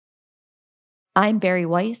I'm Barry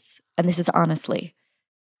Weiss, and this is Honestly.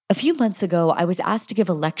 A few months ago, I was asked to give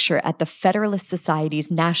a lecture at the Federalist Society's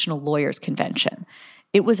National Lawyers Convention.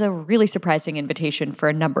 It was a really surprising invitation for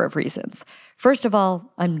a number of reasons. First of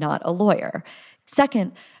all, I'm not a lawyer.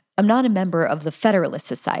 Second, I'm not a member of the Federalist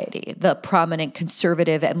Society, the prominent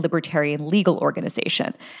conservative and libertarian legal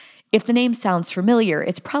organization. If the name sounds familiar,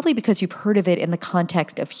 it's probably because you've heard of it in the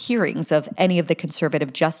context of hearings of any of the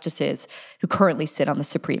conservative justices who currently sit on the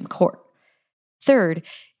Supreme Court. Third,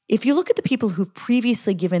 if you look at the people who've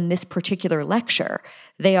previously given this particular lecture,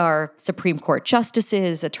 they are Supreme Court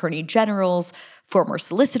justices, attorney generals, former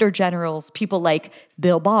solicitor generals, people like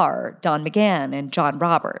Bill Barr, Don McGahn, and John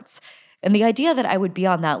Roberts. And the idea that I would be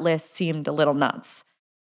on that list seemed a little nuts.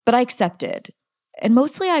 But I accepted. And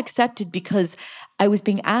mostly I accepted because I was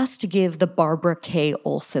being asked to give the Barbara K.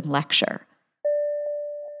 Olson lecture.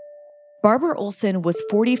 Barbara Olson was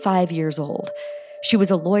 45 years old. She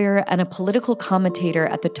was a lawyer and a political commentator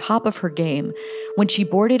at the top of her game when she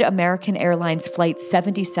boarded American Airlines Flight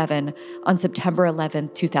 77 on September 11,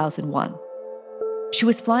 2001. She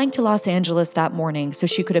was flying to Los Angeles that morning so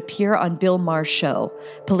she could appear on Bill Maher's show,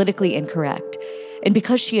 Politically Incorrect, and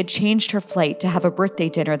because she had changed her flight to have a birthday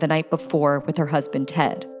dinner the night before with her husband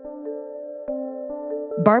Ted.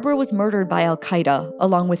 Barbara was murdered by al-Qaeda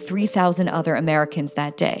along with 3,000 other Americans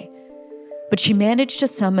that day. But she managed to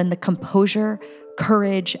summon the composure,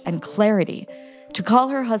 courage, and clarity to call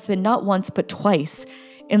her husband not once but twice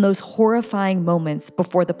in those horrifying moments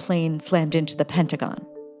before the plane slammed into the Pentagon.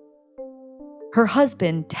 Her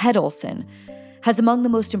husband, Ted Olson, has among the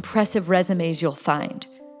most impressive resumes you'll find.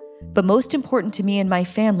 But most important to me and my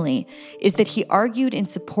family is that he argued in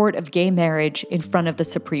support of gay marriage in front of the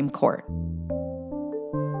Supreme Court.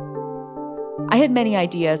 I had many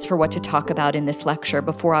ideas for what to talk about in this lecture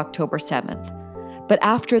before October 7th. But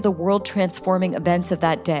after the world-transforming events of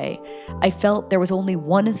that day, I felt there was only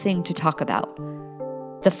one thing to talk about: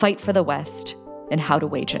 the fight for the West and how to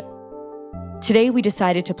wage it. Today, we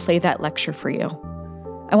decided to play that lecture for you.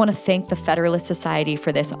 I want to thank the Federalist Society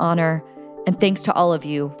for this honor, and thanks to all of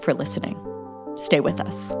you for listening. Stay with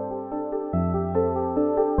us.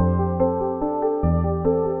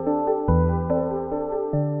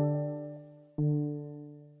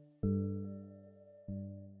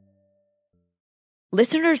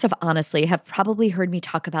 Listeners of Honestly have probably heard me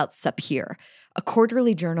talk about Sapir, a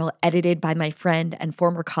quarterly journal edited by my friend and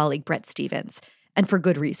former colleague Bret Stephens, and for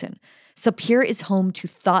good reason. Sapir is home to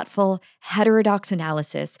thoughtful, heterodox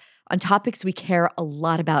analysis on topics we care a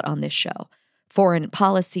lot about on this show: foreign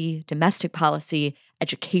policy, domestic policy,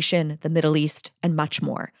 education, the Middle East, and much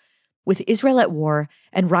more. With Israel at war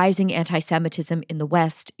and rising anti-Semitism in the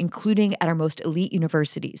West, including at our most elite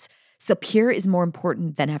universities, Sapir is more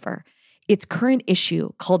important than ever. Its current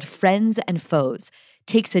issue, called Friends and Foes,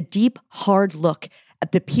 takes a deep, hard look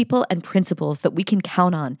at the people and principles that we can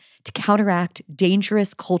count on to counteract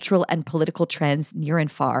dangerous cultural and political trends near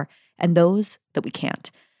and far, and those that we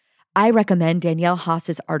can't. I recommend Danielle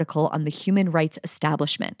Haas's article on the human rights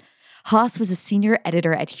establishment. Haas was a senior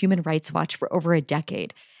editor at Human Rights Watch for over a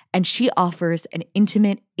decade, and she offers an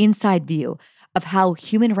intimate, inside view of how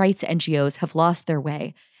human rights NGOs have lost their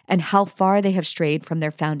way and how far they have strayed from their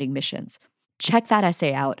founding missions. Check that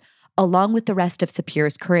essay out, along with the rest of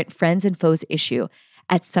Sapir's current Friends and Foes issue,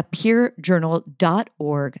 at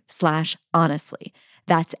sapirjournal.org/honestly.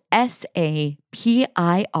 That's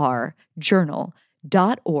SAPIR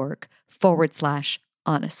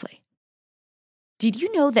journal.org/honestly. Did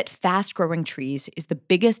you know that Fast Growing Trees is the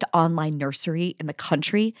biggest online nursery in the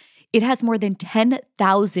country? It has more than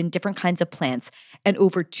 10,000 different kinds of plants and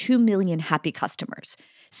over 2 million happy customers.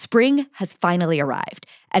 Spring has finally arrived,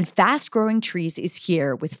 and Fast Growing Trees is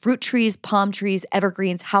here with fruit trees, palm trees,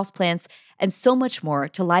 evergreens, houseplants, and so much more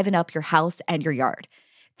to liven up your house and your yard.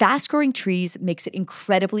 Fast Growing Trees makes it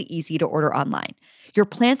incredibly easy to order online. Your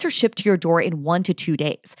plants are shipped to your door in 1 to 2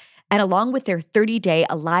 days. And along with their 30-day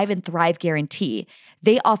Alive and Thrive guarantee,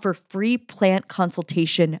 they offer free plant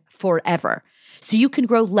consultation forever. So you can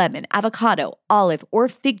grow lemon, avocado, olive, or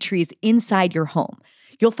fig trees inside your home.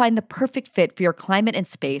 You'll find the perfect fit for your climate and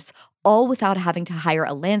space, all without having to hire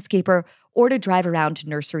a landscaper or to drive around to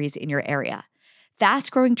nurseries in your area.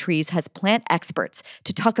 Fast Growing Trees has plant experts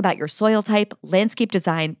to talk about your soil type, landscape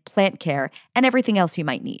design, plant care, and everything else you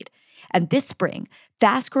might need. And this spring,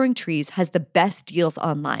 Fast Growing Trees has the best deals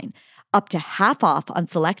online, up to half off on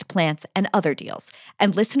select plants and other deals.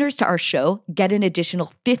 And listeners to our show get an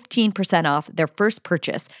additional 15% off their first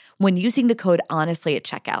purchase when using the code HONESTLY at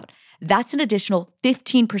checkout. That's an additional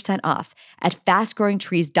 15% off at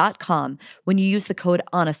fastgrowingtrees.com when you use the code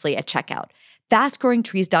HONESTLY at checkout.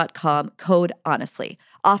 FastGrowingTrees.com, code HONESTLY.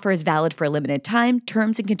 Offer is valid for a limited time.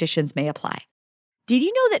 Terms and conditions may apply. Did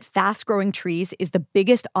you know that Fast Growing Trees is the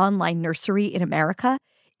biggest online nursery in America?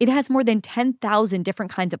 It has more than 10,000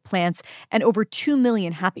 different kinds of plants and over 2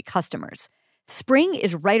 million happy customers. Spring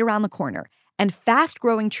is right around the corner, and Fast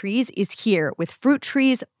Growing Trees is here with fruit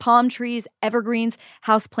trees, palm trees, evergreens,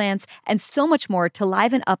 houseplants, and so much more to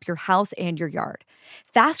liven up your house and your yard.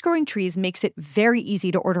 Fast Growing Trees makes it very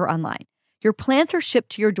easy to order online. Your plants are shipped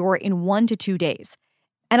to your door in 1 to 2 days.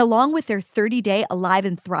 And along with their 30-day Alive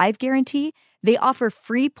and Thrive guarantee, they offer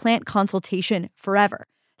free plant consultation forever.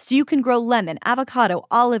 So you can grow lemon, avocado,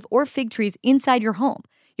 olive, or fig trees inside your home.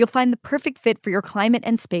 You'll find the perfect fit for your climate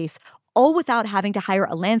and space, all without having to hire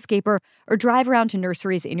a landscaper or drive around to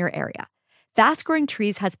nurseries in your area. Fast Growing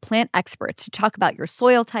Trees has plant experts to talk about your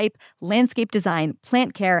soil type, landscape design,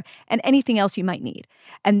 plant care, and anything else you might need.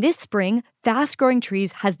 And this spring, Fast Growing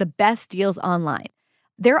Trees has the best deals online.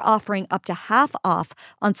 They're offering up to half off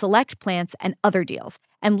on select plants and other deals.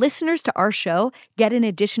 And listeners to our show get an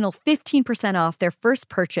additional 15% off their first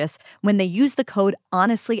purchase when they use the code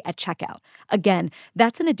HONESTLY at checkout. Again,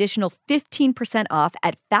 that's an additional 15% off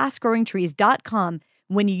at fastgrowingtrees.com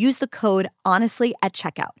when you use the code HONESTLY at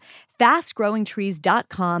checkout.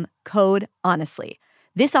 Fastgrowingtrees.com, code HONESTLY.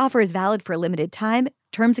 This offer is valid for a limited time.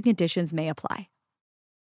 Terms and conditions may apply.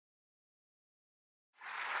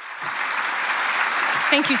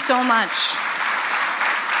 Thank you so much.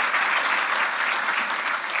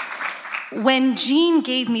 When Jean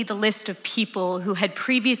gave me the list of people who had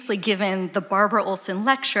previously given the Barbara Olson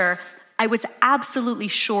lecture, I was absolutely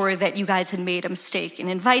sure that you guys had made a mistake in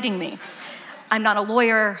inviting me. I'm not a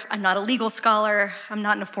lawyer, I'm not a legal scholar, I'm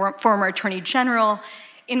not a former attorney general.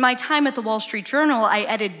 In my time at the Wall Street Journal, I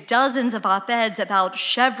edited dozens of op-eds about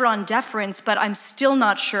Chevron deference, but I'm still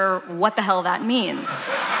not sure what the hell that means.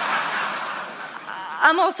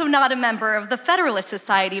 I'm also not a member of the Federalist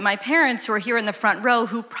Society. My parents, who are here in the front row,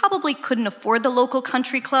 who probably couldn't afford the local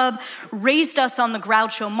country club, raised us on the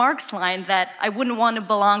Groucho Marx line that I wouldn't want to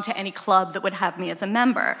belong to any club that would have me as a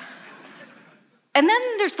member. And then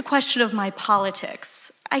there's the question of my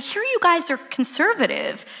politics. I hear you guys are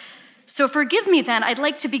conservative. So forgive me then, I'd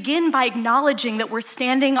like to begin by acknowledging that we're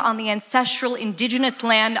standing on the ancestral indigenous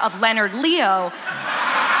land of Leonard Leo.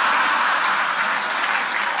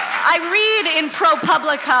 I read in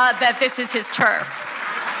ProPublica that this is his turf.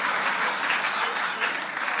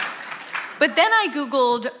 But then I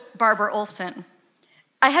Googled Barbara Olson.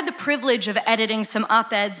 I had the privilege of editing some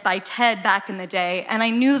op-eds by Ted back in the day, and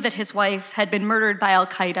I knew that his wife had been murdered by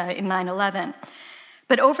Al-Qaeda in 9/11.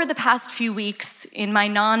 But over the past few weeks, in my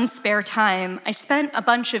non-spare time, I spent a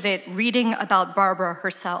bunch of it reading about Barbara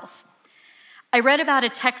herself. I read about a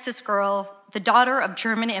Texas girl, the daughter of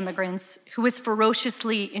German immigrants, who was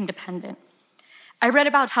ferociously independent. I read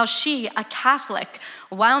about how she, a Catholic,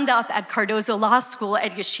 wound up at Cardozo Law School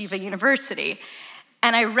at Yeshiva University.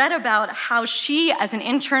 And I read about how she, as an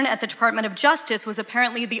intern at the Department of Justice, was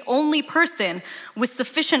apparently the only person with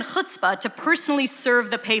sufficient chutzpah to personally serve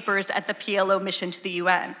the papers at the PLO mission to the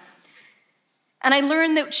UN. And I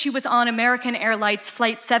learned that she was on American Airlines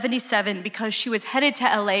Flight 77 because she was headed to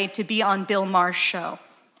LA to be on Bill Maher's show,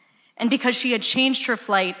 and because she had changed her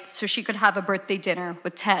flight so she could have a birthday dinner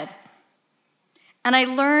with Ted. And I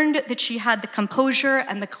learned that she had the composure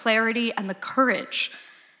and the clarity and the courage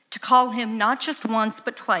to call him not just once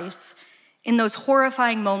but twice in those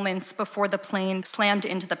horrifying moments before the plane slammed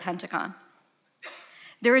into the Pentagon.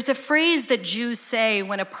 There is a phrase that Jews say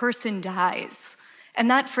when a person dies,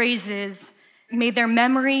 and that phrase is, "May their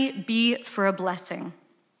memory be for a blessing."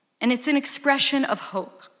 And it's an expression of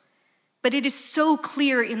hope. But it is so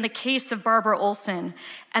clear in the case of Barbara Olson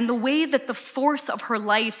and the way that the force of her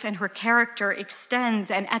life and her character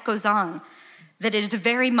extends and echoes on, that it is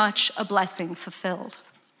very much a blessing fulfilled.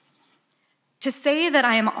 To say that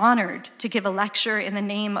I am honored to give a lecture in the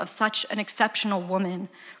name of such an exceptional woman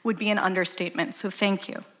would be an understatement, so thank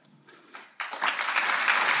you.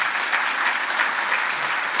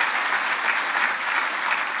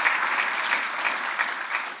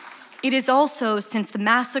 It is also, since the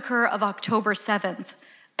massacre of October 7th,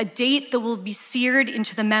 a date that will be seared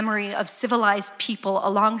into the memory of civilized people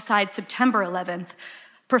alongside September 11th,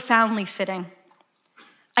 profoundly fitting.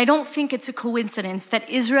 I don't think it's a coincidence that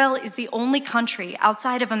Israel is the only country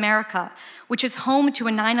outside of America which is home to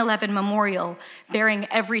a 9/11 memorial bearing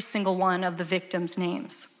every single one of the victims'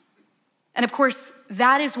 names. And of course,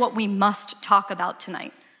 that is what we must talk about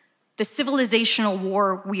tonight, the civilizational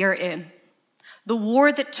war we are in. The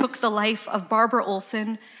war that took the life of Barbara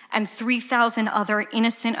Olson and 3,000 other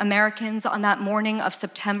innocent Americans on that morning of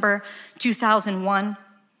September 2001.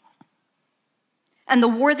 and the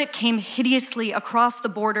war that came hideously across the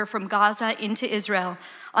border from Gaza into Israel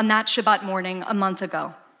on that Shabbat morning a month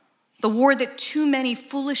ago. The war that too many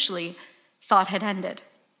foolishly thought had ended.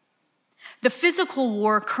 The physical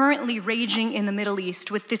war currently raging in the Middle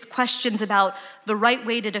East with these questions about the right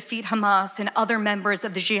way to defeat Hamas and other members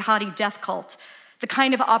of the jihadi death cult, the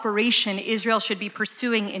kind of operation Israel should be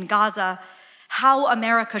pursuing in Gaza, how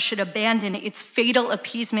America should abandon its fatal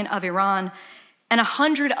appeasement of Iran, and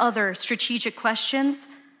 100 other strategic questions,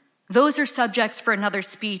 those are subjects for another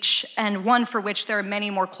speech, and one for which there are many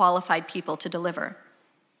more qualified people to deliver.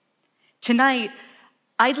 Tonight,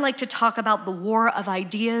 I'd like to talk about the war of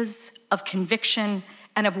ideas, of conviction,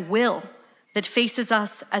 and of will that faces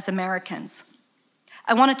us as Americans.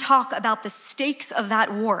 I want to talk about the stakes of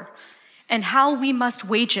that war and how we must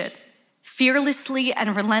wage it fearlessly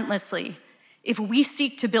and relentlessly if we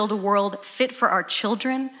seek to build a world fit for our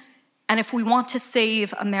children and if we want to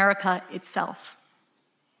save America itself.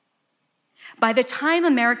 By the time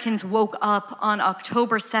Americans woke up on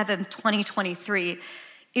October 7th, 2023,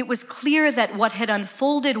 it was clear that what had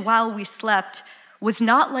unfolded while we slept was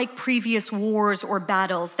not like previous wars or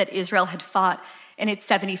battles that Israel had fought in its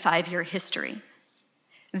 75-year history.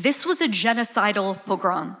 This was a genocidal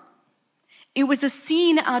pogrom. It was a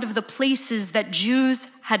scene out of the places that Jews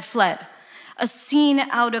had fled, a scene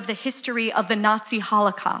out of the history of the Nazi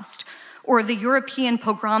Holocaust, or the European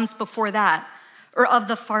pogroms before that, or of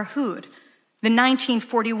the Farhud, the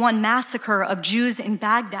 1941 massacre of Jews in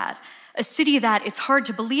Baghdad, a city that, it's hard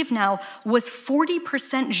to believe now, was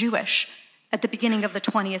 40% Jewish at the beginning of the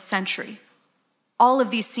 20th century. All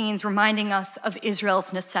of these scenes reminding us of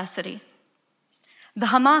Israel's necessity. The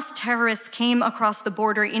Hamas terrorists came across the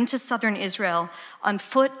border into southern Israel on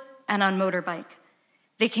foot and on motorbike.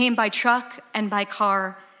 They came by truck and by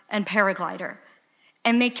car and paraglider.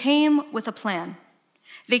 And they came with a plan.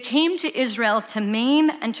 They came to Israel to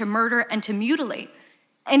maim and to murder and to mutilate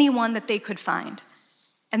anyone that they could find.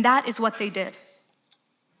 And that is what they did.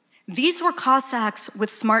 These were Cossacks with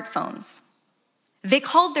smartphones. They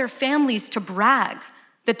called their families to brag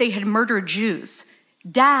that they had murdered Jews.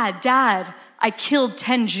 Dad, I killed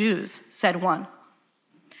 10 Jews, said one.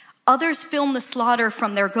 Others filmed the slaughter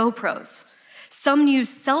from their GoPros. Some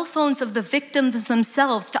used cell phones of the victims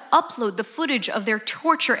themselves to upload the footage of their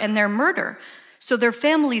torture and their murder, so their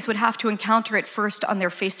families would have to encounter it first on their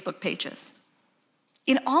Facebook pages.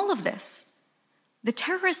 In all of this, the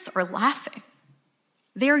terrorists are laughing.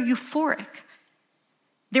 They are euphoric.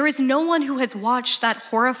 There is no one who has watched that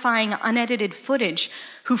horrifying, unedited footage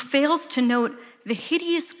who fails to note the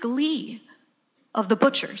hideous glee of the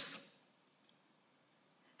butchers.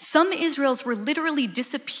 Some Israelis were literally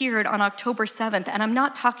disappeared on October 7th, and I'm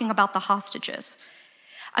not talking about the hostages.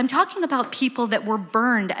 I'm talking about people that were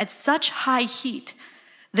burned at such high heat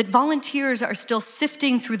that volunteers are still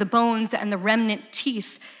sifting through the bones and the remnant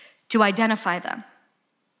teeth to identify them.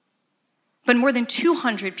 But more than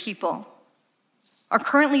 200 people are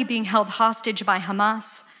currently being held hostage by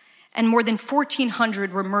Hamas, and more than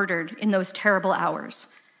 1,400 were murdered in those terrible hours.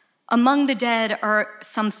 Among the dead are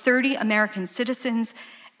some 30 American citizens,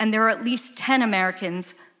 and there are at least 10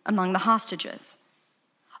 Americans among the hostages.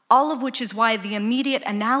 All of which is why the immediate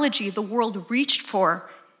analogy the world reached for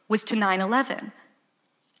was to 9/11.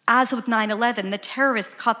 As with 9/11, the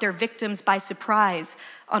terrorists caught their victims by surprise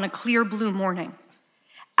on a clear blue morning.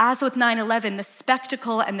 As with 9/11, the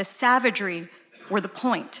spectacle and the savagery were the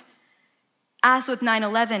point. As with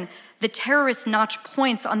 9/11, the terrorists notched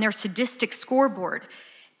points on their sadistic scoreboard,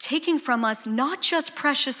 taking from us not just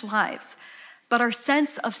precious lives, but our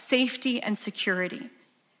sense of safety and security.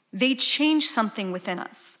 They changed something within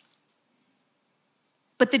us.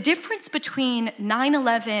 But the difference between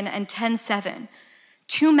 9/11 and 10/7,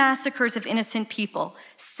 two massacres of innocent people,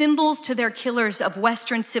 symbols to their killers of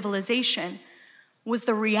Western civilization, was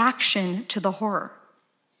the reaction to the horror.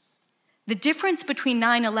 The difference between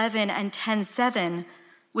 9/11 and 10/7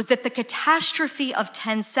 was that the catastrophe of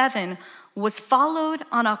 10/7 was followed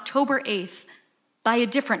on October 8th by a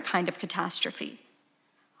different kind of catastrophe,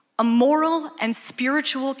 a moral and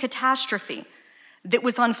spiritual catastrophe that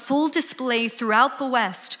was on full display throughout the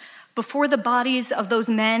West before the bodies of those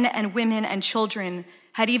men and women and children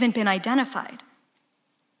had even been identified.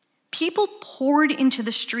 People poured into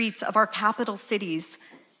the streets of our capital cities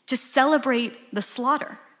to celebrate the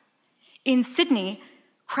slaughter. In Sydney,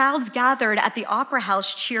 crowds gathered at the Opera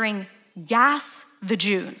House cheering, "Gas the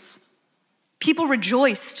Jews." People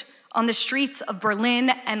rejoiced on the streets of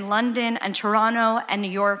Berlin and London and Toronto and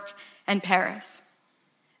New York and Paris.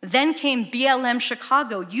 Then came BLM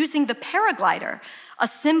Chicago using the paraglider, a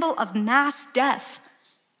symbol of mass death,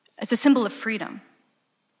 as a symbol of freedom.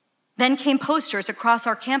 Then came posters across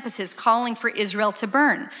our campuses calling for Israel to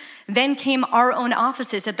burn. Then came our own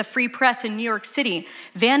offices at the Free Press in New York City,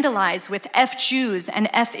 vandalized with F Jews and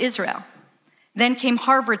F Israel. Then came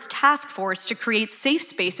Harvard's task force to create safe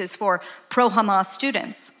spaces for pro-Hamas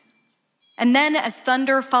students. And then, as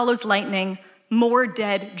thunder follows lightning, more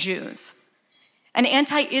dead Jews. An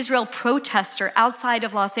anti-Israel protester outside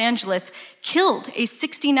of Los Angeles killed a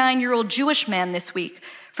 69-year-old Jewish man this week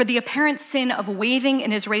for the apparent sin of waving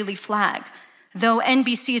an Israeli flag, though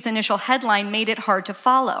NBC's initial headline made it hard to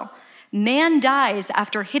follow. Man dies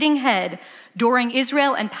after hitting head during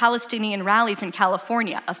Israel and Palestinian rallies in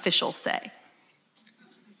California, officials say.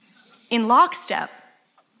 In lockstep,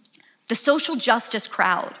 the social justice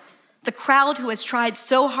crowd, the crowd who has tried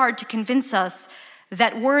so hard to convince us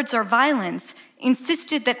that words are violence,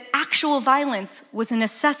 insisted that actual violence was a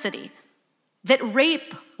necessity, that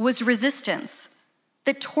rape was resistance,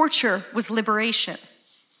 that torture was liberation.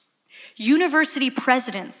 University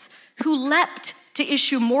presidents who leapt to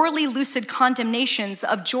issue morally lucid condemnations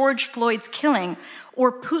of George Floyd's killing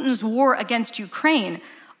or Putin's war against Ukraine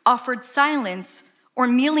offered silence or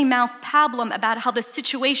mealy-mouthed pablum about how the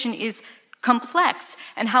situation is complex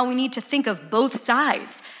and how we need to think of both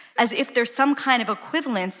sides, as if there's some kind of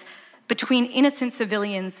equivalence between innocent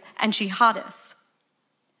civilians and jihadists.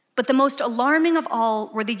 But the most alarming of all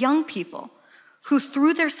were the young people who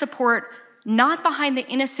threw their support not behind the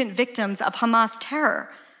innocent victims of Hamas terror,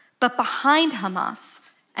 but behind Hamas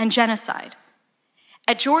and genocide.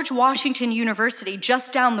 At George Washington University,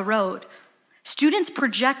 just down the road, students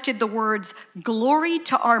projected the words, "Glory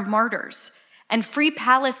to our martyrs," and "Free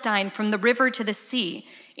Palestine from the river to the sea"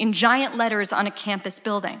 in giant letters on a campus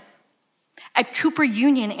building. At Cooper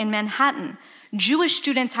Union in Manhattan, Jewish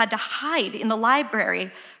students had to hide in the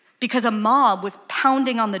library because a mob was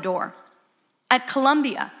pounding on the door. At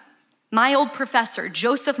Columbia, my old professor,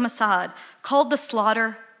 Joseph Massad, called the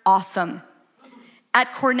slaughter awesome.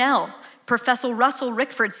 At Cornell, Professor Russell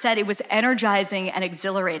Rickford said it was energizing and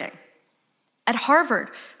exhilarating. At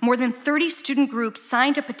Harvard, more than 30 student groups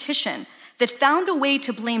signed a petition that found a way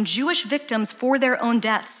to blame Jewish victims for their own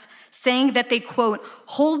deaths, saying that they, quote,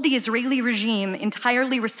 hold the Israeli regime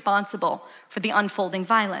entirely responsible for the unfolding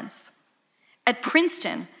violence. At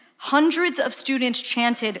Princeton, hundreds of students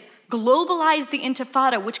chanted, globalize the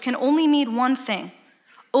Intifada, which can only mean one thing,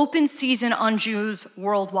 open season on Jews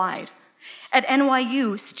worldwide. At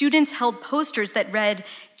NYU, students held posters that read,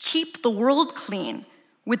 keep the world clean,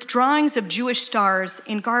 with drawings of Jewish stars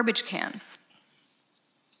in garbage cans.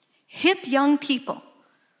 Hip young people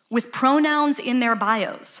with pronouns in their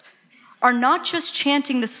bios are not just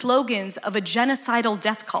chanting the slogans of a genocidal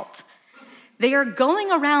death cult. They are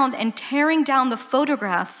going around and tearing down the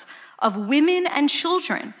photographs of women and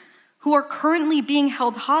children who are currently being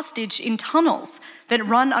held hostage in tunnels that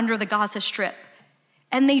run under the Gaza Strip.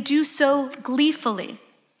 And they do so gleefully.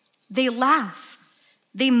 They laugh.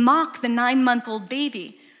 They mock the 9-month-old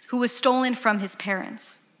baby who was stolen from his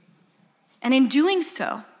parents. And in doing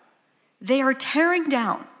so, they are tearing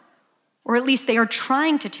down, or at least they are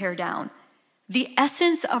trying to tear down, the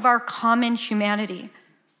essence of our common humanity,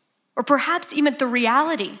 or perhaps even the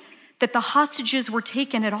reality that the hostages were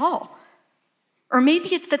taken at all. Or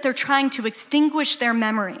maybe it's that they're trying to extinguish their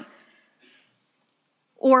memory,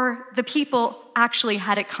 or the people actually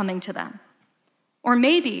had it coming to them. Or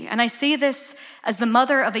maybe, and I say this as the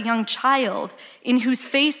mother of a young child in whose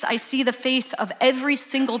face I see the face of every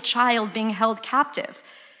single child being held captive,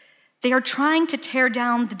 they are trying to tear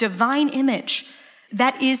down the divine image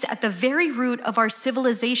that is at the very root of our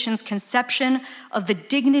civilization's conception of the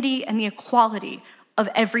dignity and the equality of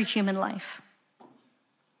every human life.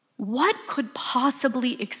 What could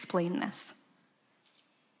possibly explain this?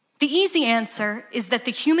 The easy answer is that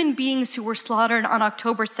the human beings who were slaughtered on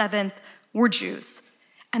October 7th were Jews,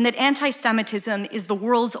 and that anti-Semitism is the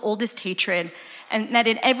world's oldest hatred, and that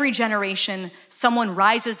in every generation, someone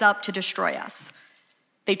rises up to destroy us.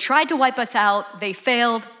 They tried to wipe us out, they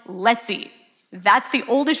failed, let's eat. That's the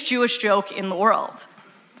oldest Jewish joke in the world.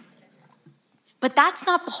 But that's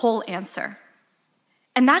not the whole answer.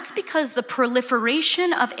 And that's because the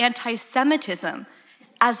proliferation of anti-Semitism,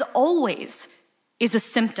 as always, is a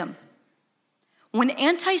symptom. When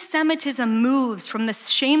anti-Semitism moves from the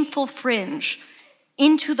shameful fringe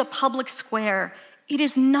into the public square, it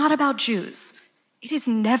is not about Jews. It is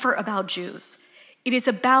never about Jews. It is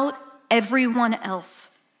about everyone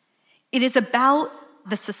else. It is about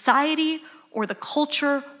the society or the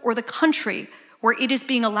culture or the country where it is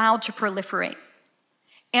being allowed to proliferate.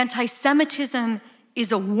 Anti-Semitism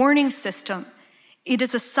is a warning system. It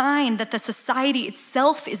is a sign that the society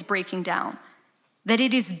itself is breaking down, that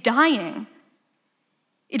it is dying.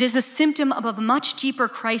 It is a symptom of a much deeper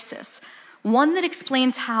crisis, one that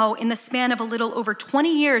explains how, in the span of a little over 20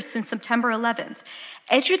 years since September 11th,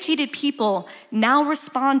 educated people now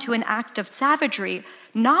respond to an act of savagery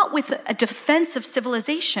not with a defense of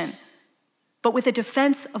civilization, but with a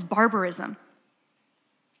defense of barbarism.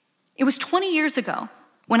 It was 20 years ago,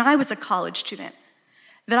 when I was a college student,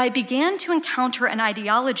 that I began to encounter an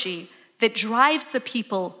ideology that drives the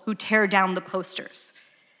people who tear down the posters.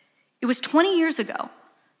 It was 20 years ago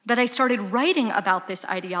that I started writing about this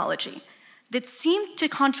ideology that seemed to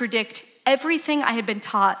contradict everything I had been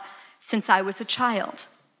taught since I was a child.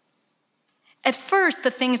 At first,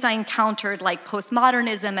 the things I encountered, like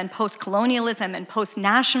postmodernism and postcolonialism and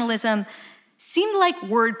postnationalism, seemed like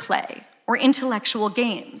wordplay or intellectual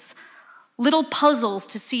games, little puzzles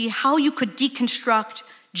to see how you could deconstruct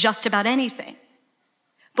just about anything.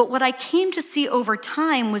 But what I came to see over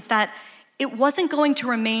time was that it wasn't going to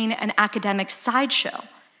remain an academic sideshow,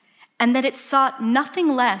 and that it sought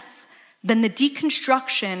nothing less than the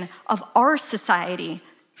deconstruction of our society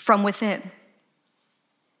from within.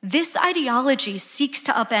 This ideology seeks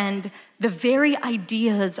to upend the very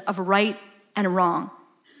ideas of right and wrong.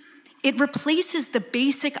 It replaces the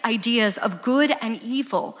basic ideas of good and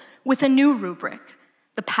evil with a new rubric: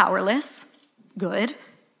 the powerless, good,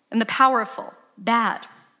 and the powerful, bad.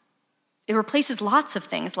 It replaces lots of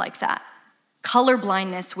things like that: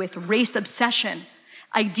 colorblindness with race obsession,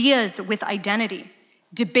 ideas with identity,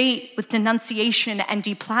 debate with denunciation and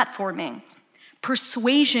deplatforming,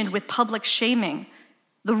 persuasion with public shaming,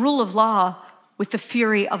 the rule of law with the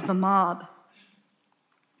fury of the mob.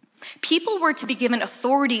 People were to be given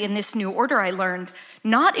authority in this new order, I learned,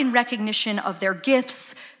 not in recognition of their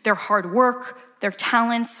gifts, their hard work, their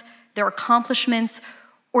talents, their accomplishments,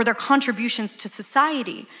 or their contributions to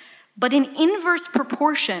society, but in inverse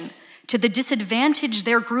proportion to the disadvantage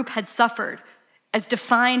their group had suffered, as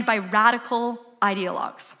defined by radical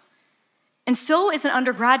ideologues. And so, as an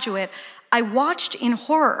undergraduate, I watched in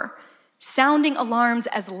horror, sounding alarms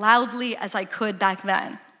as loudly as I could back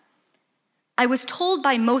then. I was told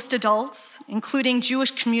by most adults, including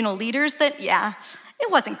Jewish communal leaders, that, yeah,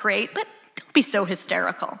 it wasn't great, but don't be so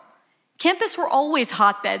hysterical. Campus were always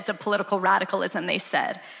hotbeds of political radicalism, they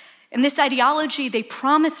said, and this ideology, they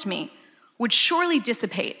promised me, would surely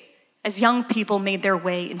dissipate as young people made their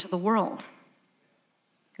way into the world.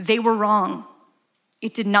 They were wrong.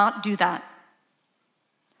 It did not do that.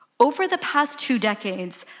 Over the past 2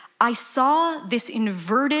 decades, I saw this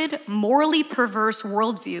inverted, morally perverse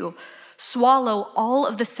worldview swallow all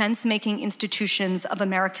of the sense-making institutions of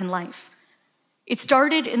American life. It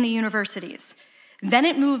started in the universities. Then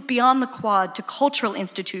it moved beyond the Quad to cultural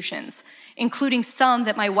institutions, including some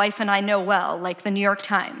that my wife and I know well, like the New York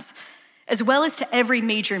Times, as well as to every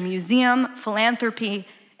major museum, philanthropy,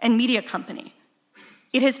 and media company.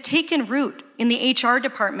 It has taken root in the HR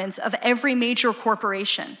departments of every major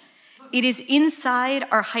corporation. It is inside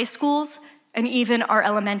our high schools and even our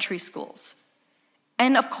elementary schools.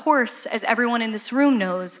 And of course, as everyone in this room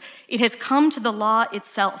knows, it has come to the law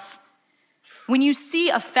itself. When you see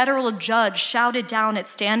a federal judge shouted down at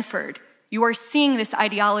Stanford, you are seeing this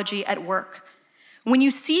ideology at work. When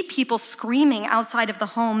you see people screaming outside of the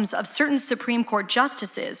homes of certain Supreme Court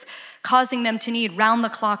justices, causing them to need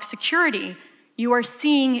round-the-clock security, you are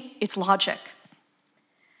seeing its logic.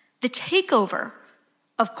 The takeover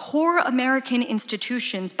of core American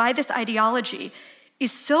institutions by this ideology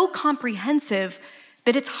is so comprehensive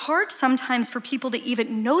that it's hard sometimes for people to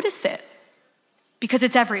even notice it because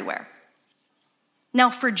it's everywhere. Now,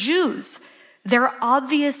 for Jews, there are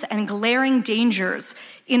obvious and glaring dangers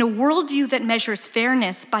in a worldview that measures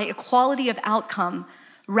fairness by equality of outcome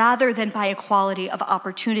rather than by equality of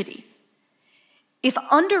opportunity. If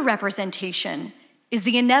underrepresentation is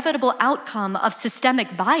the inevitable outcome of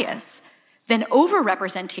systemic bias, then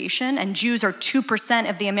overrepresentation, and Jews are 2%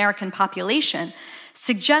 of the American population,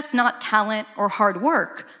 suggests not talent or hard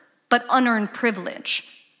work, but unearned privilege.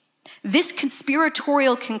 This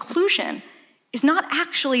conspiratorial conclusion is not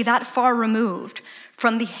actually that far removed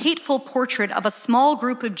from the hateful portrait of a small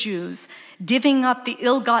group of Jews divvying up the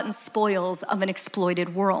ill-gotten spoils of an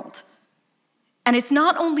exploited world. And it's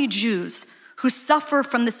not only Jews who suffer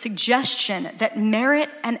from the suggestion that merit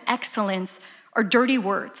and excellence are dirty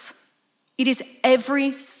words. It is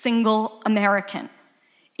every single American.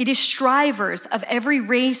 It is strivers of every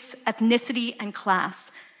race, ethnicity, and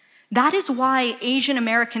class. That is why Asian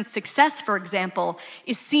American success, for example,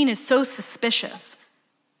 is seen as so suspicious.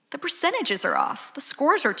 The percentages are off. The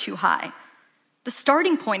scores are too high. The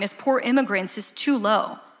starting point as poor immigrants is too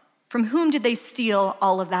low. From whom did they steal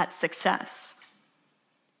all of that success?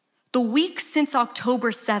 The week since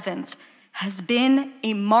October 7th has been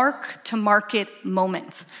a mark-to-market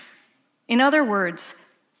moment. In other words,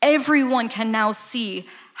 everyone can now see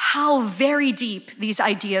how very deep these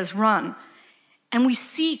ideas run. And we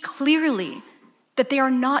see clearly that they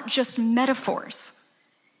are not just metaphors.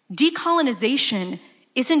 Decolonization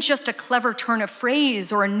isn't just a clever turn of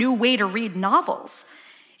phrase or a new way to read novels.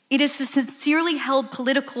 It is a sincerely held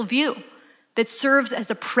political view that serves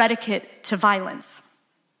as a predicate to violence.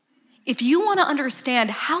 If you want to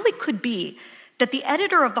understand how it could be that the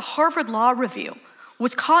editor of the Harvard Law Review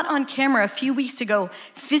was caught on camera a few weeks ago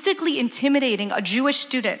physically intimidating a Jewish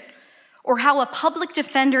student, or how a public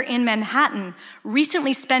defender in Manhattan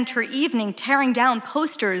recently spent her evening tearing down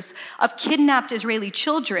posters of kidnapped Israeli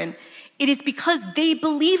children, it is because they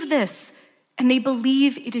believe this, and they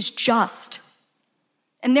believe it is just.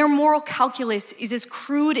 And their moral calculus is as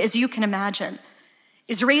crude as you can imagine.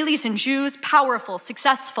 Israelis and Jews, powerful,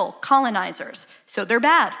 successful, colonizers, so they're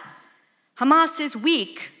bad. Hamas is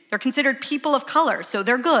weak. They're considered people of color, so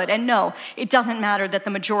they're good. And no, it doesn't matter that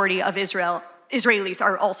the majority of Israelis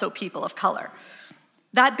are also people of color.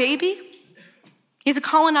 That baby, he's a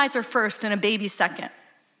colonizer first and a baby second.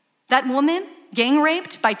 That woman, gang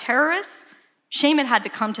raped by terrorists, shame it had to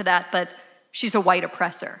come to that, but she's a white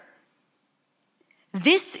oppressor.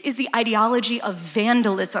 This is the ideology of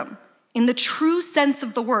vandalism in the true sense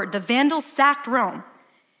of the word. The Vandals sacked Rome.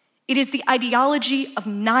 It is the ideology of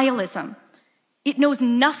nihilism. It knows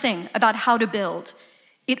nothing about how to build.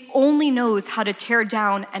 It only knows how to tear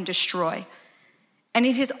down and destroy. And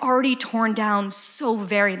it has already torn down so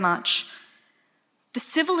very much. The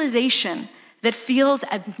civilization that feels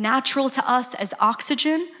as natural to us as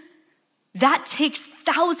oxygen, that takes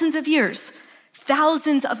thousands of years,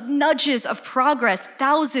 thousands of nudges of progress,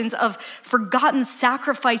 thousands of forgotten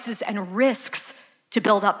sacrifices and risks to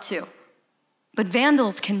build up to. But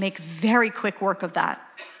vandals can make very quick work of that.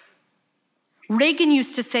 Reagan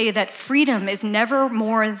used to say that freedom is never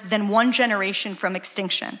more than one generation from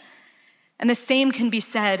extinction. And the same can be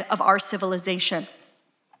said of our civilization.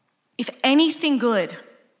 If anything good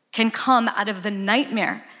can come out of the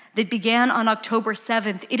nightmare that began on October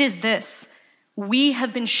 7th, it is this: we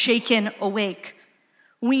have been shaken awake.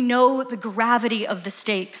 We know the gravity of the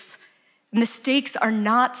stakes, and the stakes are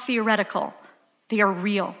not theoretical, they are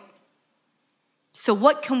real. So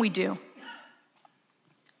what can we do?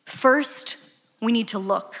 First, we need to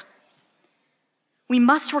look. We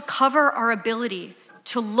must recover our ability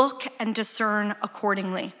to look and discern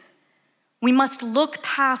accordingly. We must look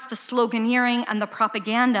past the sloganeering and the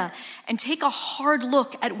propaganda and take a hard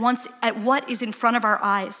look at what is in front of our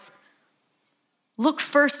eyes. Look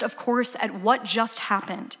first, of course, at what just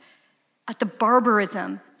happened, at the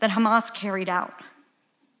barbarism that Hamas carried out.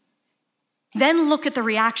 Then look at the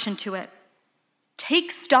reaction to it.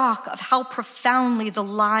 Take stock of how profoundly the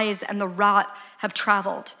lies and the rot have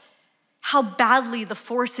traveled, how badly the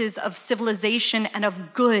forces of civilization and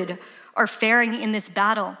of good are faring in this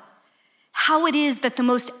battle, how it is that the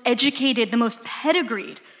most educated, the most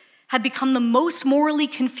pedigreed, have become the most morally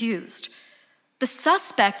confused. The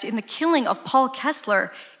suspect in the killing of Paul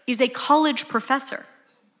Kessler is a college professor.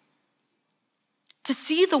 To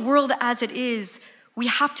see the world as it is, we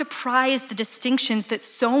have to prize the distinctions that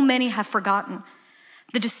so many have forgotten,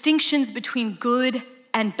 the distinctions between good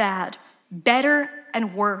and bad, better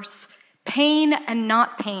and worse, pain and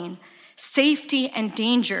not pain, safety and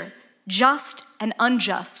danger, just and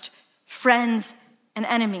unjust, friends and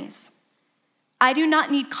enemies. I do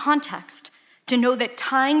not need context to know that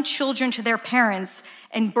tying children to their parents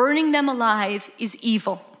and burning them alive is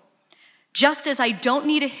evil. Just as I don't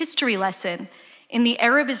need a history lesson in the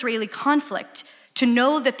Arab-Israeli conflict to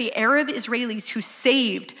know that the Arab Israelis who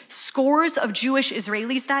saved scores of Jewish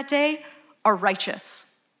Israelis that day are righteous.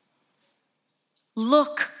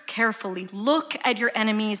 Look carefully. Look at your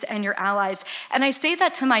enemies and your allies. And I say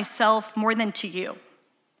that to myself more than to you.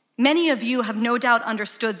 Many of you have no doubt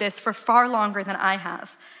understood this for far longer than I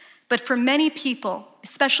have. But for many people,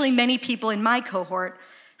 especially many people in my cohort,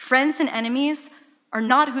 friends and enemies are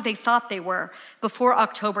not who they thought they were before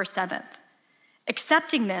October 7th.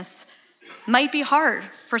 Accepting this might be hard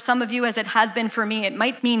for some of you, as it has been for me. It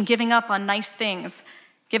might mean giving up on nice things,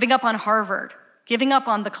 giving up on Harvard, giving up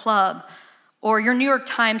on the club, or your New York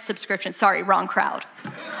Times subscription. Sorry, wrong crowd.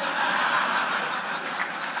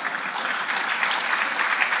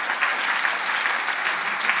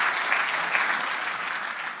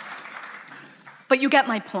 But you get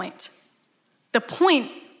my point. The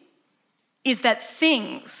point is that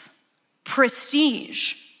things,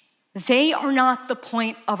 prestige, they are not the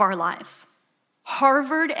point of our lives.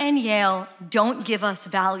 Harvard and Yale don't give us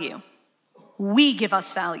value. We give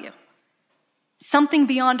us value. Something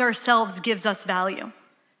beyond ourselves gives us value.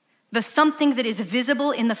 The something that is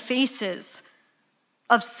visible in the faces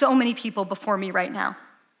of so many people before me right now.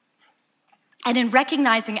 And in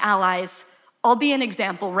recognizing allies, I'll be an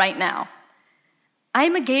example right now. I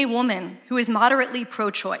am a gay woman who is moderately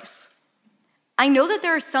pro-choice. I know that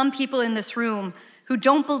there are some people in this room who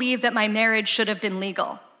don't believe that my marriage should have been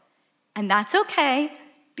legal. And that's okay,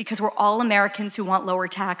 because we're all Americans who want lower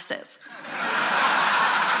taxes.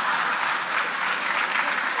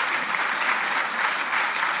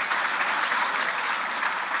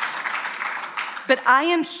 But I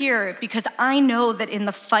am here because I know that in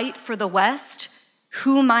the fight for the West,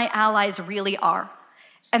 who my allies really are.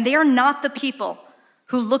 And they are not the people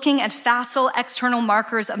who, looking at facile external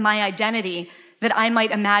markers of my identity, that I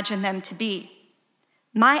might imagine them to be.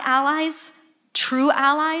 My allies, true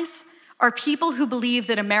allies, are people who believe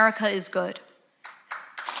that America is good.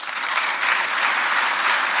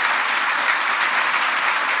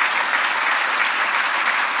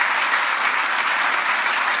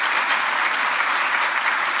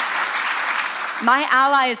 My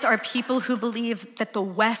allies are people who believe that the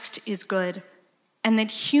West is good and that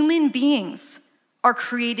human beings are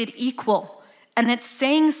created equal and that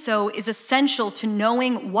saying so is essential to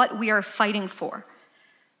knowing what we are fighting for.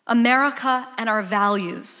 America and our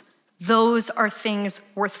values, those are things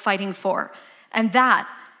worth fighting for. And that,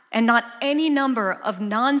 and not any number of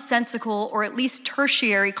nonsensical or at least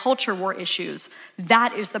tertiary culture war issues,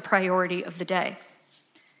 that is the priority of the day.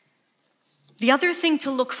 The other thing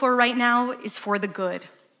to look for right now is for the good,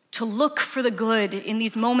 to look for the good in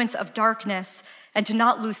these moments of darkness and to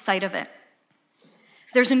not lose sight of it.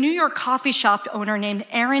 There's a New York coffee shop owner named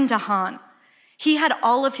Aaron Dahan. He had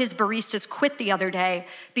all of his baristas quit the other day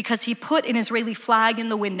because he put an Israeli flag in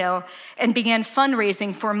the window and began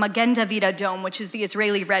fundraising for Magen David Adom, which is the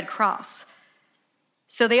Israeli Red Cross.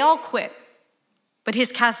 So they all quit, but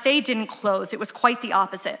his cafe didn't close. It was quite the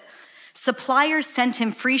opposite. Suppliers sent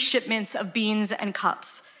him free shipments of beans and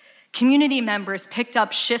cups. Community members picked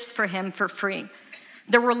up shifts for him for free.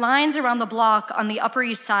 There were lines around the block on the Upper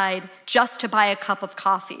East Side just to buy a cup of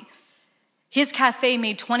coffee. His cafe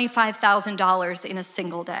made $25,000 in a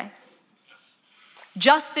single day.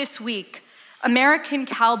 Just this week, American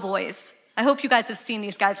cowboys, I hope you guys have seen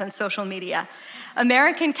these guys on social media,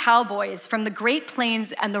 American cowboys from the Great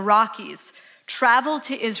Plains and the Rockies traveled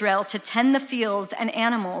to Israel to tend the fields and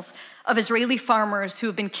animals of Israeli farmers who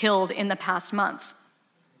have been killed in the past month.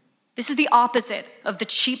 This is the opposite of the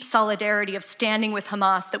cheap solidarity of standing with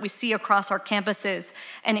Hamas that we see across our campuses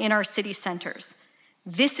and in our city centers.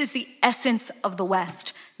 This is the essence of the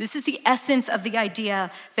West. This is the essence of the idea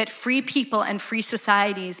that free people and free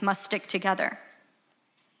societies must stick together.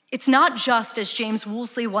 It's not just, as James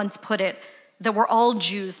Woolsey once put it, that we're all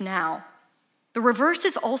Jews now. The reverse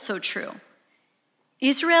is also true.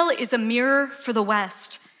 Israel is a mirror for the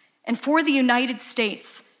West and for the United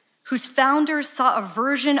States, whose founders saw a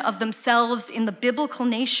version of themselves in the biblical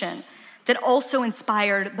nation that also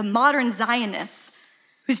inspired the modern Zionists,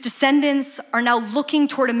 whose descendants are now looking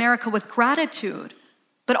toward America with gratitude,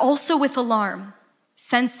 but also with alarm,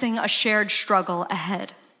 sensing a shared struggle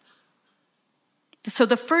ahead. So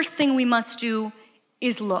the first thing we must do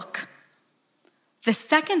is look. The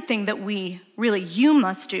second thing that you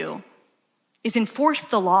must do, is enforce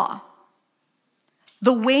the law.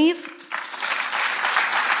 The wave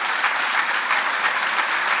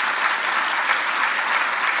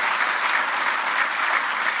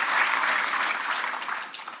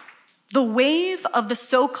of the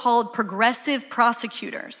so-called progressive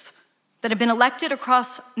prosecutors that have been elected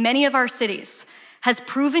across many of our cities has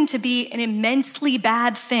proven to be an immensely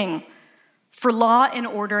bad thing for law and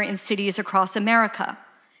order in cities across America.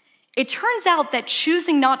 It turns out that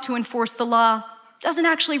choosing not to enforce the law doesn't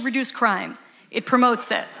actually reduce crime. It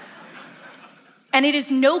promotes it. And it is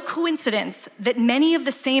no coincidence that many of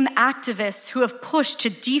the same activists who have pushed to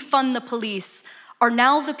defund the police are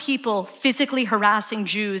now the people physically harassing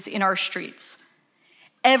Jews in our streets.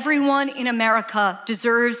 Everyone in America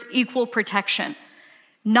deserves equal protection,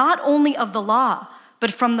 not only of the law,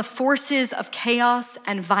 but from the forces of chaos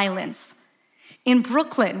and violence. In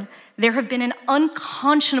Brooklyn, there have been an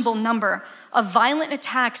unconscionable number of violent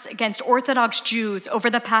attacks against Orthodox Jews over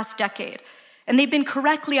the past decade, and they've been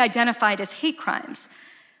correctly identified as hate crimes.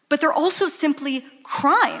 But they're also simply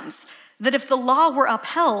crimes that, if the law were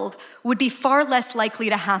upheld, would be far less likely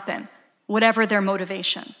to happen, whatever their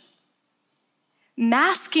motivation.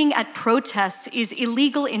 Masking at protests is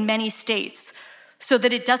illegal in many states so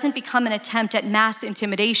that it doesn't become an attempt at mass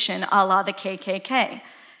intimidation a la the KKK.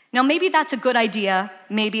 Now, maybe that's a good idea,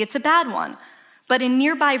 maybe it's a bad one, but in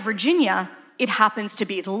nearby Virginia, it happens to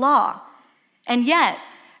be the law. And yet,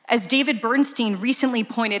 as David Bernstein recently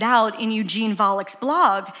pointed out in Eugene Volok's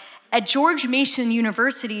blog, at George Mason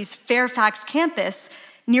University's Fairfax campus,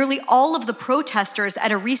 nearly all of the protesters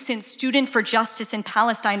at a recent Student for Justice in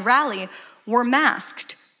Palestine rally were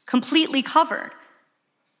masked, completely covered.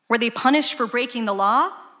 Were they punished for breaking the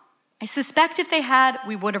law? I suspect if they had,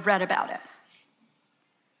 we would have read about it.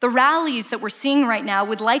 The rallies that we're seeing right now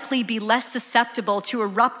would likely be less susceptible to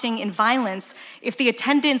erupting in violence if the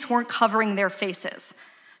attendants weren't covering their faces.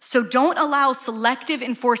 So don't allow selective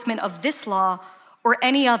enforcement of this law or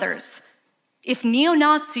any others. If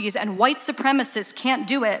neo-Nazis and white supremacists can't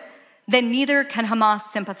do it, then neither can Hamas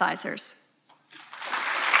sympathizers.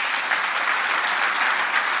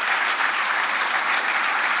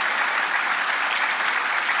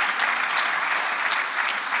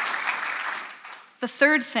 The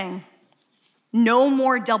third thing, no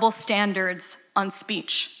more double standards on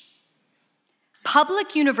speech.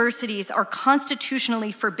 Public universities are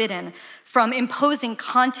constitutionally forbidden from imposing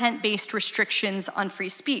content-based restrictions on free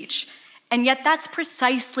speech, and yet that's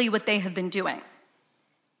precisely what they have been doing.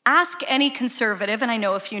 Ask any conservative, and I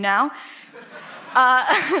know a few now,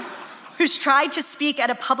 who's tried to speak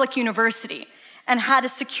at a public university and had a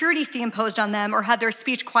security fee imposed on them or had their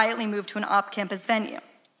speech quietly moved to an off-campus venue.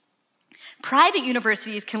 Private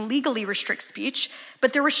universities can legally restrict speech,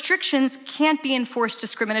 but their restrictions can't be enforced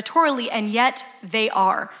discriminatorily, and yet they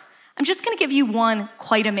are. I'm just going to give you one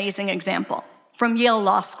quite amazing example from Yale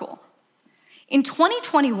Law School. In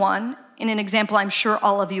 2021, in an example I'm sure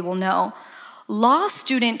all of you will know, law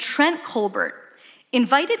student Trent Colbert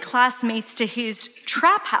invited classmates to his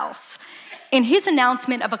trap house in his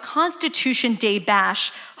announcement of a Constitution Day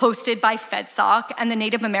bash hosted by FedSoc and the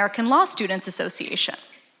Native American Law Students Association.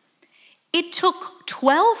 It took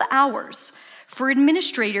 12 hours for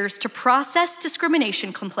administrators to process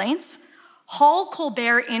discrimination complaints, haul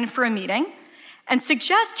Colbert in for a meeting, and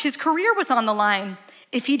suggest his career was on the line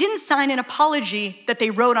if he didn't sign an apology that they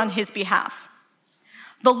wrote on his behalf.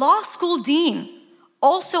 The law school dean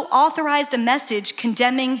also authorized a message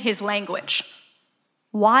condemning his language.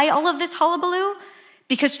 Why all of this hullabaloo?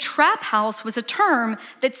 Because trap house was a term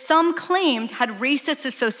that some claimed had racist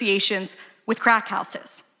associations with crack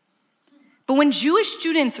houses. But when Jewish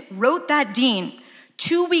students wrote that dean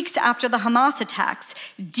 2 weeks after the Hamas attacks,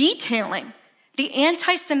 detailing the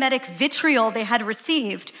anti-Semitic vitriol they had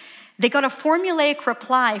received, they got a formulaic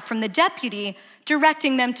reply from the deputy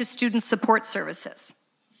directing them to student support services.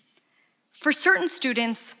 For certain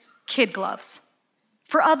students, kid gloves.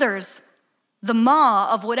 For others, the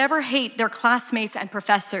maw of whatever hate their classmates and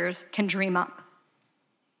professors can dream up.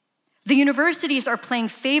 The universities are playing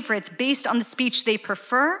favorites based on the speech they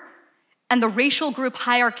prefer and the racial group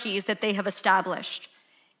hierarchies that they have established.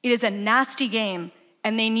 It is a nasty game,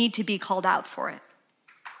 and they need to be called out for it.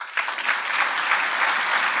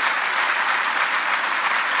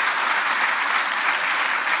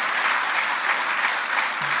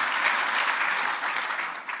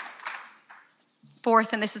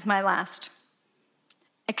 Fourth, and this is my last,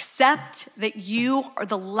 accept that you are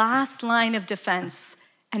the last line of defense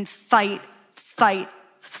and fight, fight,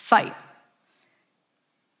 fight.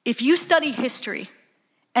 If you study history,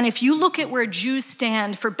 and if you look at where Jews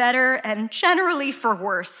stand for better and generally for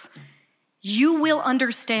worse, you will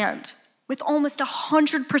understand with almost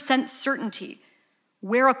 100% certainty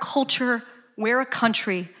where a culture, where a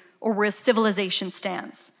country, or where a civilization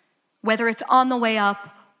stands, whether it's on the way up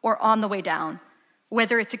or on the way down,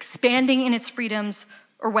 whether it's expanding in its freedoms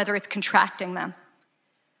or whether it's contracting them.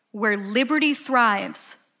 Where liberty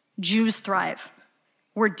thrives, Jews thrive.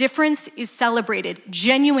 Where difference is celebrated,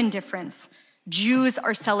 genuine difference, Jews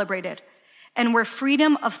are celebrated. And where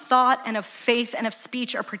freedom of thought and of faith and of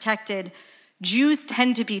speech are protected, Jews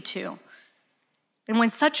tend to be too. And when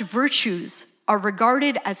such virtues are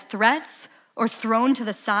regarded as threats or thrown to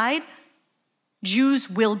the side, Jews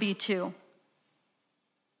will be too.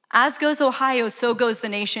 As goes Ohio, so goes the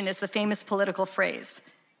nation is the famous political phrase.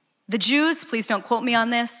 The Jews, please don't quote me on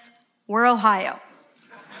this, we're Ohio.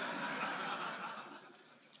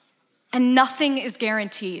 And nothing is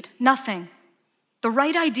guaranteed, nothing. The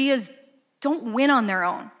right ideas don't win on their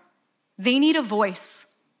own. They need a voice.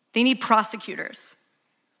 They need prosecutors.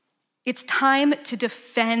 It's time to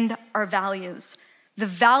defend our values, the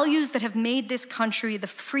values that have made this country the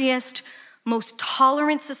freest, most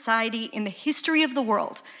tolerant society in the history of the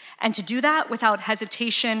world, and to do that without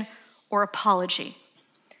hesitation or apology.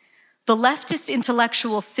 The leftist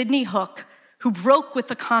intellectual Sidney Hook, who broke with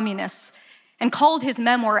the communists and called his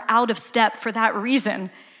memoir Out of Step for that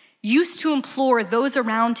reason, used to implore those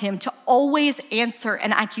around him to always answer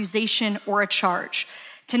an accusation or a charge,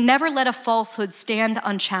 to never let a falsehood stand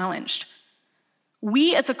unchallenged.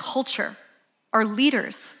 We as a culture, our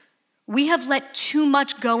leaders, we have let too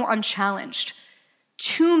much go unchallenged.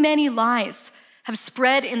 Too many lies have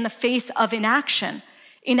spread in the face of inaction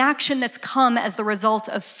that's come as the result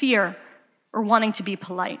of fear or wanting to be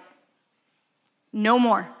polite. No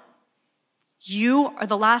more. You are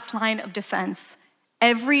the last line of defense.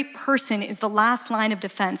 Every person is the last line of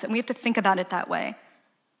defense, and we have to think about it that way.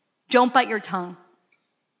 Don't bite your tongue.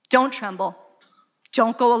 Don't tremble.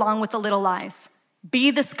 Don't go along with the little lies.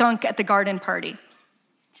 Be the skunk at the garden party.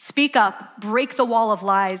 Speak up, break the wall of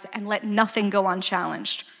lies, and let nothing go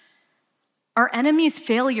unchallenged. Our enemy's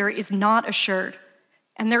failure is not assured,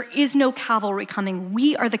 and there is no cavalry coming.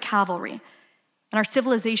 We are the cavalry, and our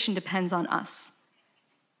civilization depends on us.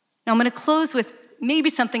 Now, I'm going to close with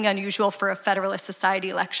maybe something unusual for a Federalist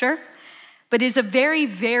Society lecture, but it is a very,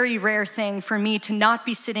 very rare thing for me to not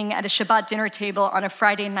be sitting at a Shabbat dinner table on a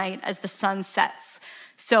Friday night as the sun sets.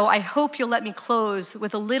 So I hope you'll let me close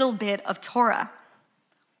with a little bit of Torah.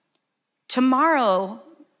 Tomorrow,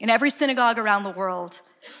 in every synagogue around the world,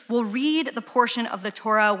 we'll read the portion of the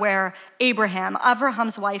Torah where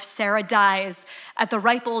Abraham's wife, Sarah, dies at the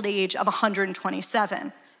ripe old age of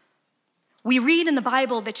 127. We read in the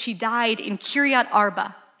Bible that she died in Kiryat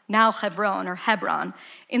Arba, now Hebron,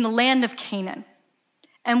 in the land of Canaan.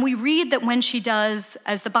 And we read that when she does,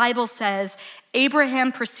 as the Bible says,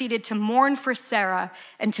 Abraham proceeded to mourn for Sarah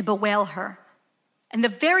and to bewail her. And the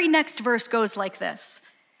very next verse goes like this.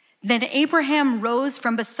 Then Abraham rose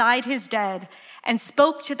from beside his dead and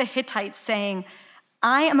spoke to the Hittites, saying,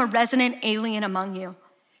 I am a resident alien among you.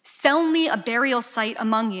 Sell me a burial site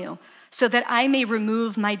among you, so that I may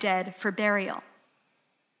remove my dead for burial.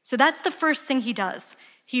 So that's the first thing he does.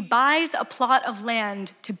 He buys a plot of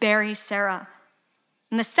land to bury Sarah.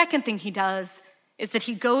 And the second thing he does is that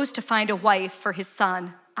he goes to find a wife for his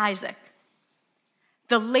son, Isaac.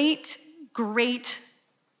 The late, great,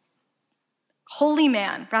 holy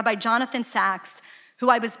man, Rabbi Jonathan Sacks, who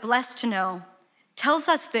I was blessed to know, tells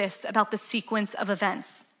us this about the sequence of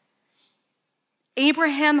events.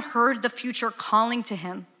 Abraham heard the future calling to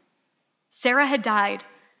him. Sarah had died.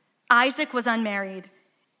 Isaac was unmarried.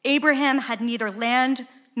 Abraham had neither land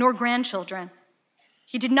nor grandchildren.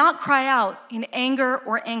 He did not cry out in anger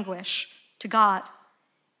or anguish to God.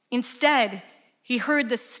 Instead, he heard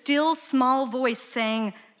the still small voice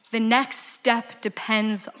saying, the next step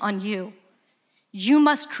depends on you. You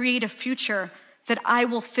must create a future that I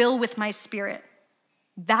will fill with my spirit.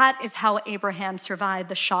 That is how Abraham survived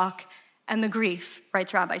the shock and the grief,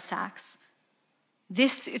 writes Rabbi Sacks.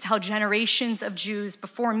 This is how generations of Jews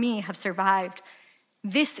before me have survived.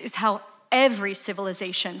 This is how every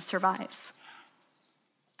civilization survives.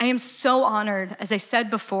 I am so honored, as I said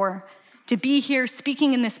before, to be here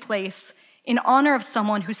speaking in this place in honor of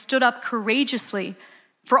someone who stood up courageously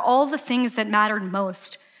for all the things that mattered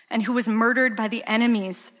most and who was murdered by the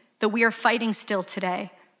enemies that we are fighting still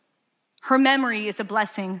today. Her memory is a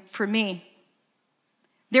blessing for me.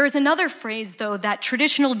 There is another phrase, though, that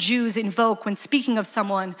traditional Jews invoke when speaking of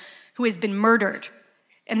someone who has been murdered,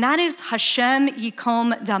 and that is Hashem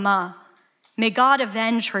Yikom Dama. May God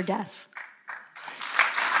avenge her death.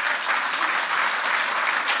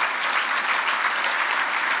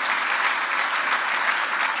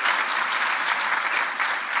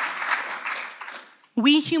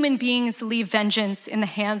 We human beings leave vengeance in the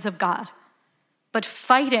hands of God, but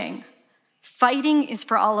fighting is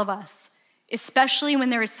for all of us, especially when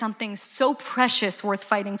there is something so precious worth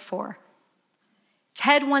fighting for.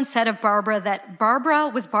 Ted once said of Barbara that Barbara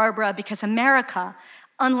was Barbara because America,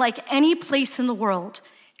 unlike any place in the world,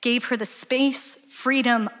 gave her the space,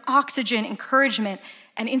 freedom, oxygen, encouragement,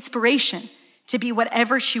 and inspiration to be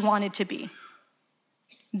whatever she wanted to be.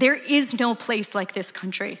 There is no place like this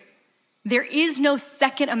country. There is no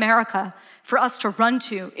second America for us to run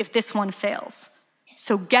to if this one fails.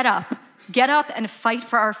 So get up and fight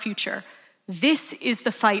for our future. This is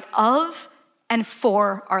the fight of and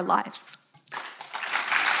for our lives.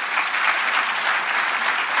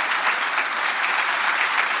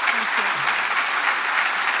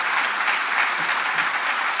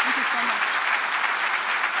 Thank you so much.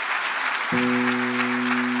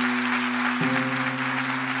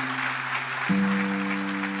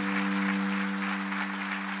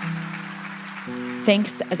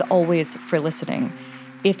 Thanks, as always, for listening.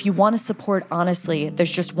 If you want to support Honestly,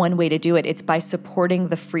 there's just one way to do it. It's by supporting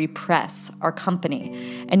the Free Press, our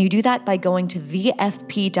company. And you do that by going to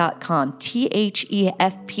thefp.com,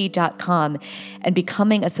 THEFP.com, and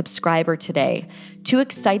becoming a subscriber today. Two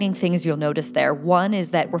exciting things you'll notice there. One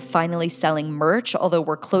is that we're finally selling merch, although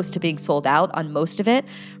we're close to being sold out on most of it.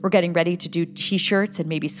 We're getting ready to do t-shirts and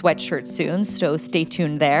maybe sweatshirts soon, so stay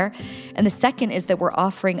tuned there. And the second is that we're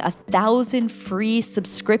offering 1,000 free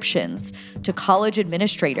subscriptions to college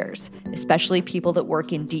administrators, especially people that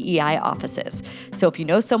work in DEI offices. So if you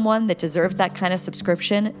know someone that deserves that kind of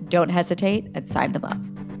subscription, don't hesitate and sign them up.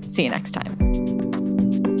 See you next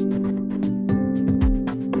time.